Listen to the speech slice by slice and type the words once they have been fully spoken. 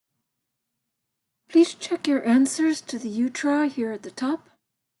Please check your answers to the U-Try here at the top.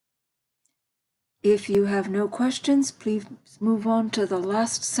 If you have no questions, please move on to the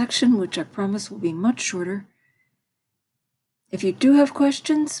last section, which I promise will be much shorter. If you do have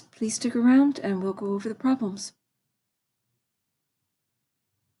questions, please stick around and we'll go over the problems.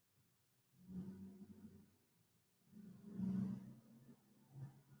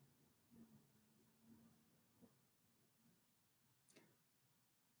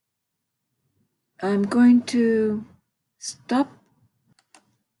 I'm going to stop.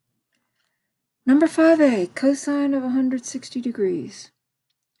 Number 5a, cosine of 160 degrees.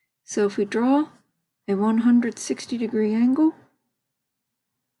 So if we draw a 160-degree angle,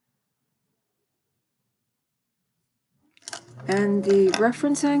 and the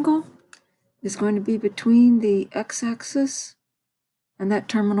reference angle is going to be between the x-axis and that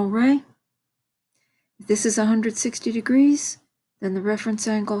terminal ray. If this is 160 degrees, then the reference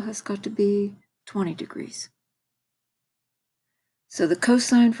angle has got to be 20 degrees. So the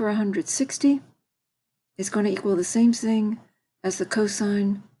cosine for 160 is going to equal the same thing as the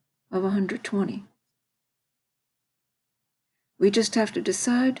cosine of 120. We just have to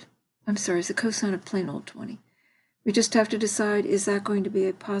decide, it's the cosine of plain old 20. We just have to decide, is that going to be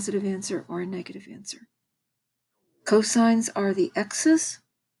a positive answer or a negative answer? Cosines are the x's.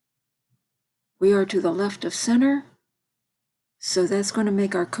 We are to the left of center, so that's going to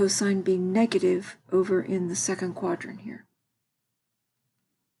make our cosine be negative over in the second quadrant here.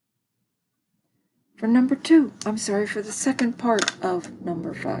 For number 2, for the second part of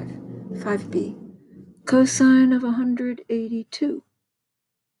number 5b, cosine of 182.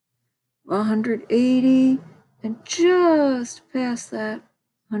 180, and just past that,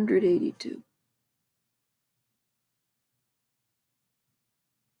 182.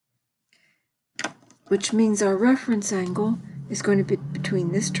 Which means our reference angle is going to be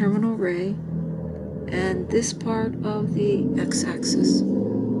between this terminal ray and this part of the x-axis.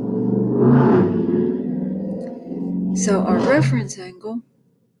 So our reference angle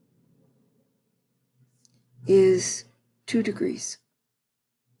is 2 degrees.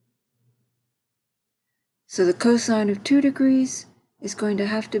 So the cosine of 2 degrees is going to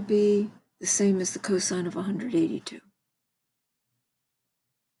have to be the same as the cosine of 182.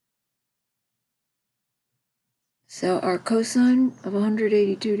 So our cosine of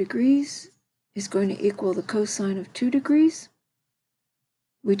 182 degrees is going to equal the cosine of 2 degrees.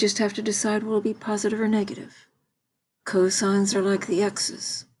 We just have to decide will it be positive or negative. Cosines are like the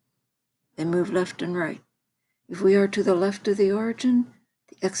x's. They move left and right. If we are to the left of the origin,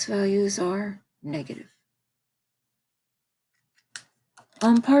 the x values are negative.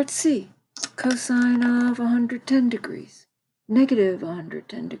 On part C, cosine of 110 degrees. Negative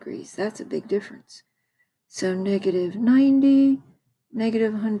 110 degrees, that's a big difference. So negative 90,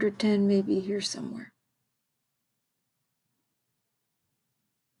 negative 110 may be here somewhere.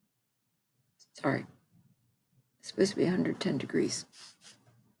 Sorry, it's supposed to be 110 degrees.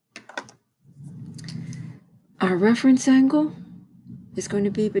 Our reference angle is going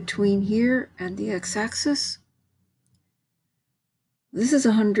to be between here and the x-axis. This is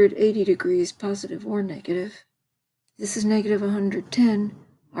 180 degrees, positive or negative. This is negative 110.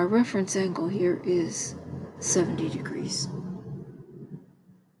 Our reference angle here is 70 degrees.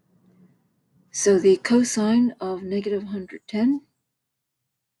 So the cosine of negative 110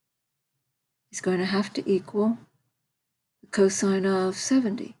 is going to have to equal the cosine of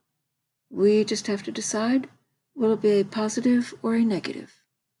 70. We just have to decide, will it be a positive or a negative?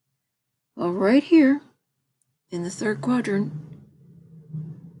 Well, right here in the third quadrant,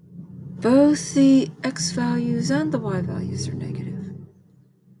 both the x values and the y values are negative.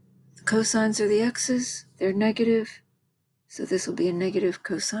 The cosines are the x's, they're negative, so this will be a negative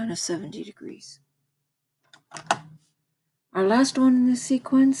cosine of 70 degrees. Our last one in this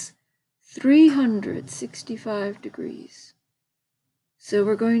sequence, 365 degrees. So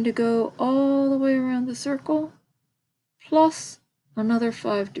we're going to go all the way around the circle, plus another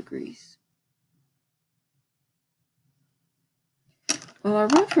 5 degrees. Well, our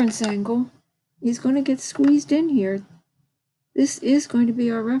reference angle is going to get squeezed in here. This is going to be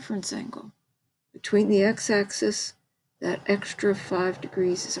our reference angle. Between the x-axis, that extra 5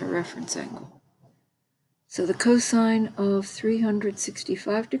 degrees is our reference angle. So the cosine of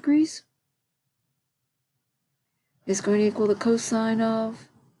 365 degrees is going to equal the cosine of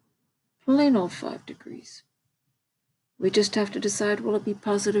plain old 5 degrees. We just have to decide, will it be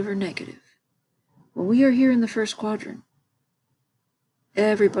positive or negative? Well, we are here in the first quadrant.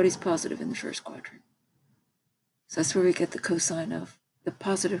 Everybody's positive in the first quadrant. So that's where we get the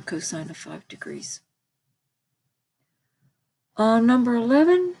positive cosine of 5 degrees. On number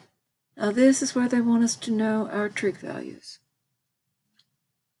 11, Now this is where they want us to know our trig values.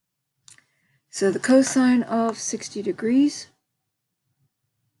 So the cosine of 60 degrees,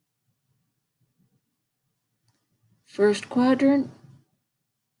 first quadrant,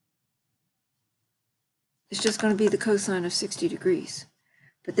 is just going to be the cosine of 60 degrees.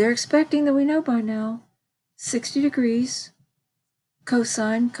 But they're expecting that we know by now 60 degrees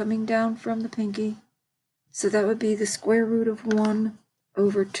cosine coming down from the pinky. So that would be the square root of 1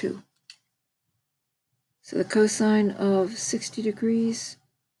 over 2. So the cosine of 60 degrees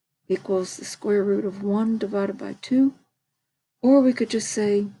equals the square root of 1 divided by 2. Or we could just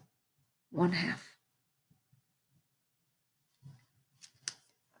say 1/2.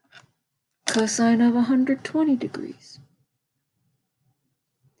 Cosine of 120 degrees.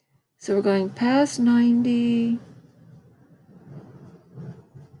 So we're going past 90,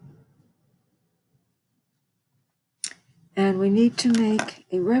 and we need to make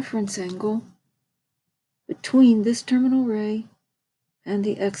a reference angle between this terminal ray and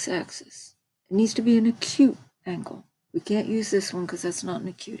the x-axis. It needs to be an acute angle. We can't use this one because that's not an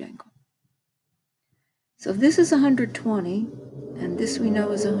acute angle. So if this is 120, and this we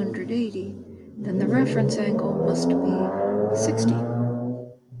know is 180, then the reference angle must be 60.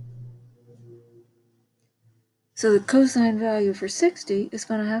 So the cosine value for 60 is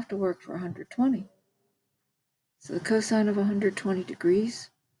going to have to work for 120. So the cosine of 120 degrees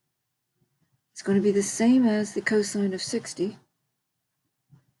is going to be the same as the cosine of 60.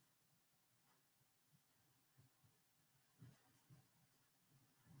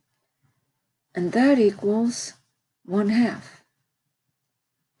 And that equals 1/2.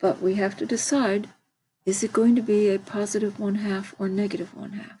 But we have to decide, is it going to be a positive 1/2 or negative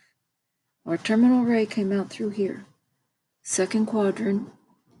 1/2? Our terminal ray came out through here. Second quadrant,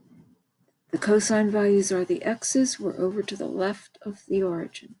 the cosine values are the x's. We're over to the left of the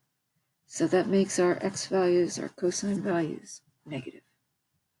origin. So that makes our x values, our cosine values, negative.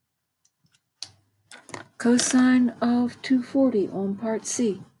 Cosine of 240 on part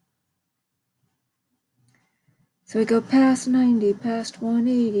C. So we go past 90, past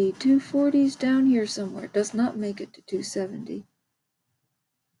 180, 240's down here somewhere. It does not make it to 270.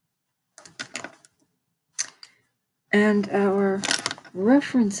 And our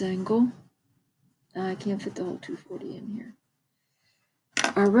reference angle, I can't fit the whole 240 in here.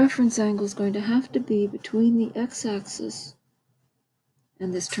 Our reference angle is going to have to be between the x-axis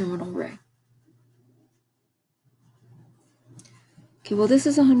and this terminal ray. Okay, well this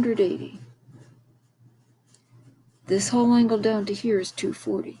is 180. This whole angle down to here is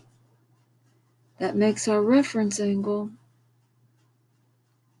 240. That makes our reference angle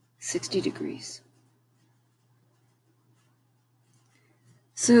 60 degrees.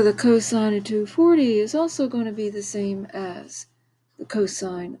 So the cosine of 240 is also going to be the same as the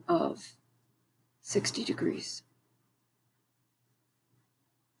cosine of 60 degrees.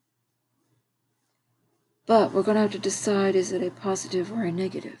 But we're going to have to decide, is it a positive or a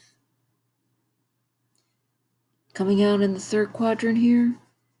negative? Coming out in the third quadrant here,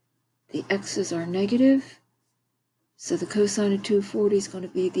 the x's are negative. So the cosine of 240 is going to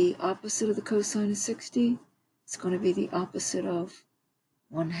be the opposite of the cosine of 60. It's going to be the opposite of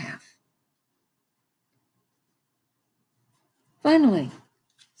 1/2. Finally,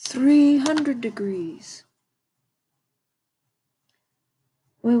 300 degrees.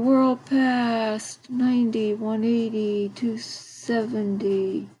 We whirl past 90, 180,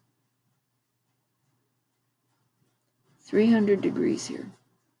 270, 300 degrees here.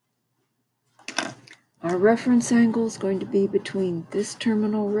 Our reference angle is going to be between this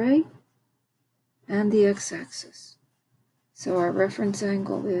terminal ray and the x-axis. So our reference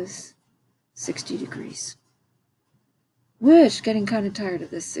angle is 60 degrees. Which, getting kind of tired of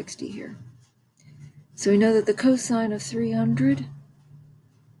this 60 here. So we know that the cosine of 300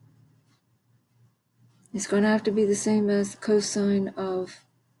 is going to have to be the same as the cosine of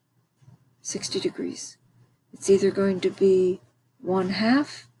 60 degrees. It's either going to be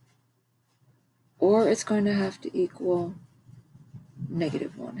 1/2 or it's going to have to equal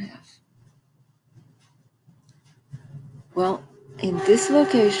negative 1/2. Well, in this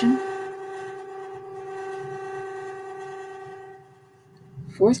location,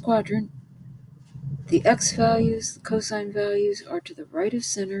 fourth quadrant, the x values, the cosine values are to the right of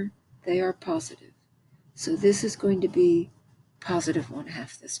center. They are positive. So this is going to be positive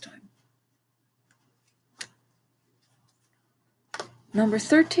 1/2 this time. Number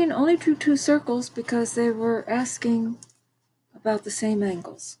 13 only drew 2 circles because they were asking about the same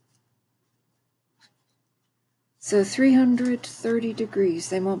angles. So 330 degrees.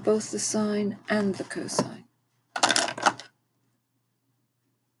 They want both the sine and the cosine.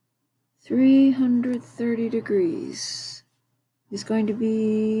 330 degrees is going to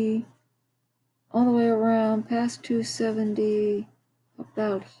be all the way around past 270,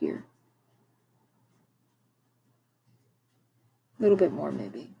 about here. A little bit more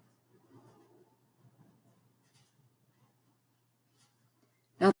maybe.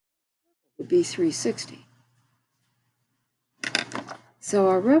 Now it would be 360. So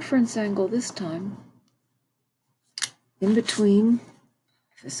our reference angle this time, in between,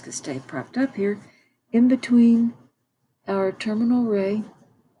 if this could stay propped up here, in between our terminal ray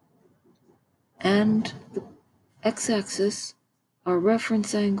and the x-axis, our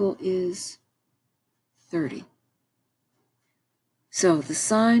reference angle is 30. So the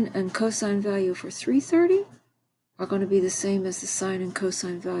sine and cosine value for 330 are going to be the same as the sine and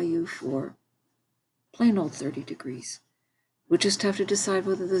cosine value for plain old 30 degrees. We'll just have to decide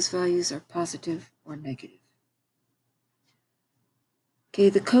whether those values are positive or negative. Okay,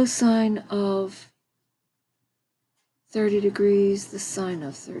 the cosine of 30 degrees, the sine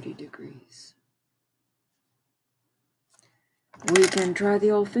of 30 degrees. We can try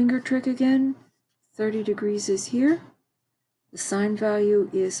the old finger trick again. 30 degrees is here. The sine value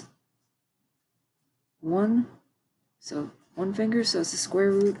is 1, so 1 finger, so it's the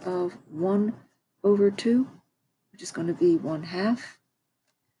square root of 1 over 2, which is going to be 1/2.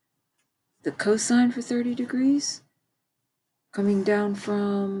 The cosine for 30 degrees, coming down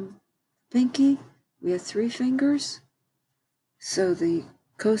from pinky, we have 3 fingers, so the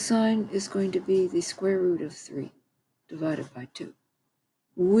cosine is going to be the square root of 3 divided by 2.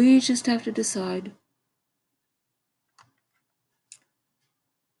 We just have to decide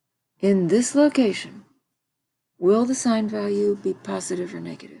in this location, will the sine value be positive or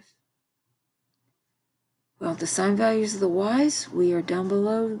negative? Well, the sine values of the y's, we are down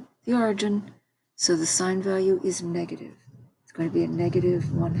below the origin, so the sine value is negative. It's going to be a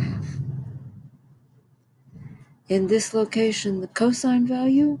negative 1/2. In this location, the cosine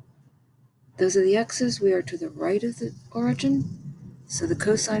value, those are the x's, we are to the right of the origin, so the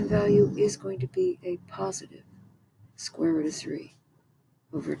cosine value is going to be a positive square root of 3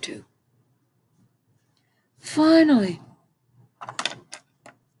 over 2. Finally,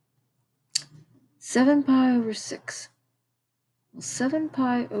 7 pi over 6. Well, 7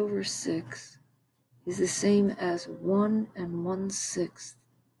 pi over 6 is the same as 1 1/6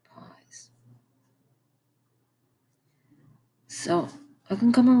 pies. So I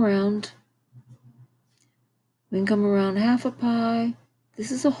can come around. We can come around 1/2 a pi.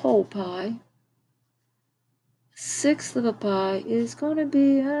 This is a whole pi. 1/6 of a pi is going to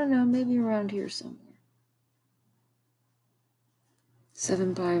be, I don't know, maybe around here somewhere.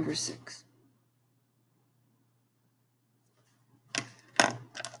 7 pi over 6.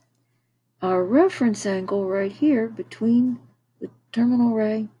 Our reference angle right here between the terminal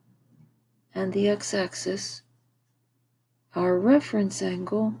ray and the x-axis, our reference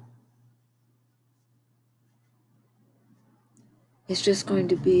angle is just going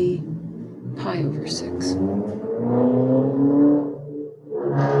to be pi over 6.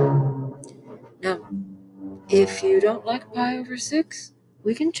 Now, if you don't like pi over 6,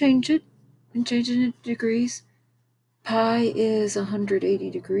 we can change it. We can change it into degrees. Pi is 180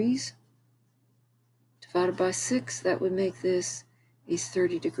 degrees. Divided by 6, that would make this a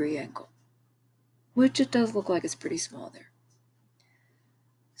 30-degree angle, which it does look like it's pretty small there.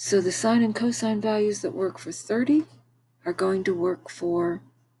 So the sine and cosine values that work for 30 are going to work for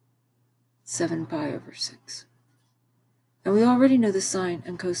 7 pi over 6. And we already know the sine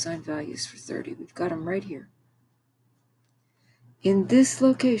and cosine values for 30. We've got them right here. In this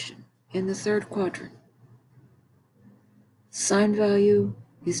location, in the third quadrant, sine value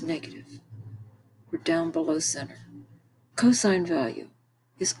is negative. We're down below center. Cosine value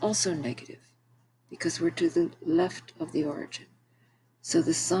is also negative because we're to the left of the origin. So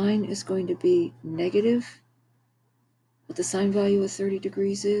the sine is going to be negative. What the sine value of 30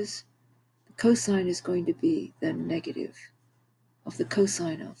 degrees is, the cosine is going to be the negative of the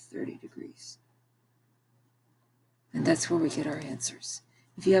cosine of 30 degrees. And that's where we get our answers.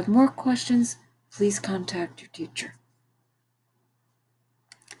 If you have more questions, please contact your teacher.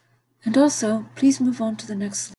 And also, please move on to the next slide.